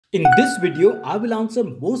In this video, I will answer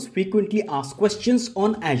most frequently asked questions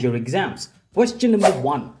on Azure Exams. Question number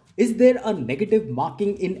 1. Is there a negative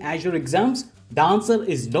marking in Azure Exams? The answer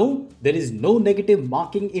is no. There is no negative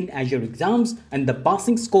marking in Azure Exams and the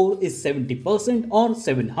passing score is 70% or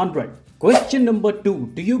 700. Question number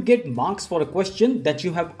 2. Do you get marks for a question that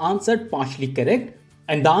you have answered partially correct?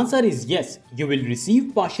 And the answer is yes. You will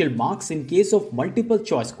receive partial marks in case of multiple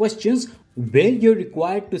choice questions where you're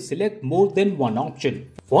required to select more than one option.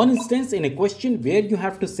 For instance, in a question where you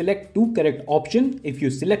have to select two correct options, if you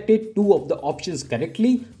selected two of the options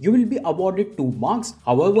correctly, you will be awarded 2 marks.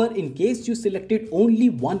 However, in case you selected only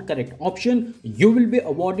one correct option, you will be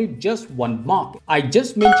awarded just 1 mark. I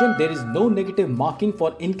just mentioned there is no negative marking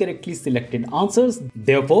for incorrectly selected answers.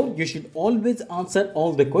 Therefore, you should always answer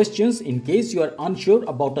all the questions. In case you are unsure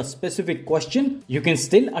about a specific question, you can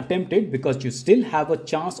still attempt it because you still have a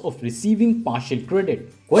chance of receiving partial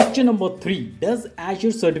credit. Question number 3. Does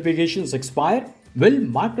Azure certifications expire? Well,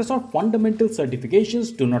 Microsoft fundamental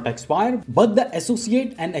certifications do not expire, but the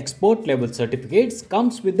associate and expert level certificates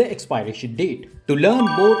comes with the expiration date. To learn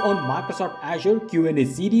more on Microsoft Azure Q&A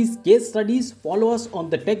series case studies, follow us on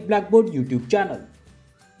the Tech Blackboard YouTube channel.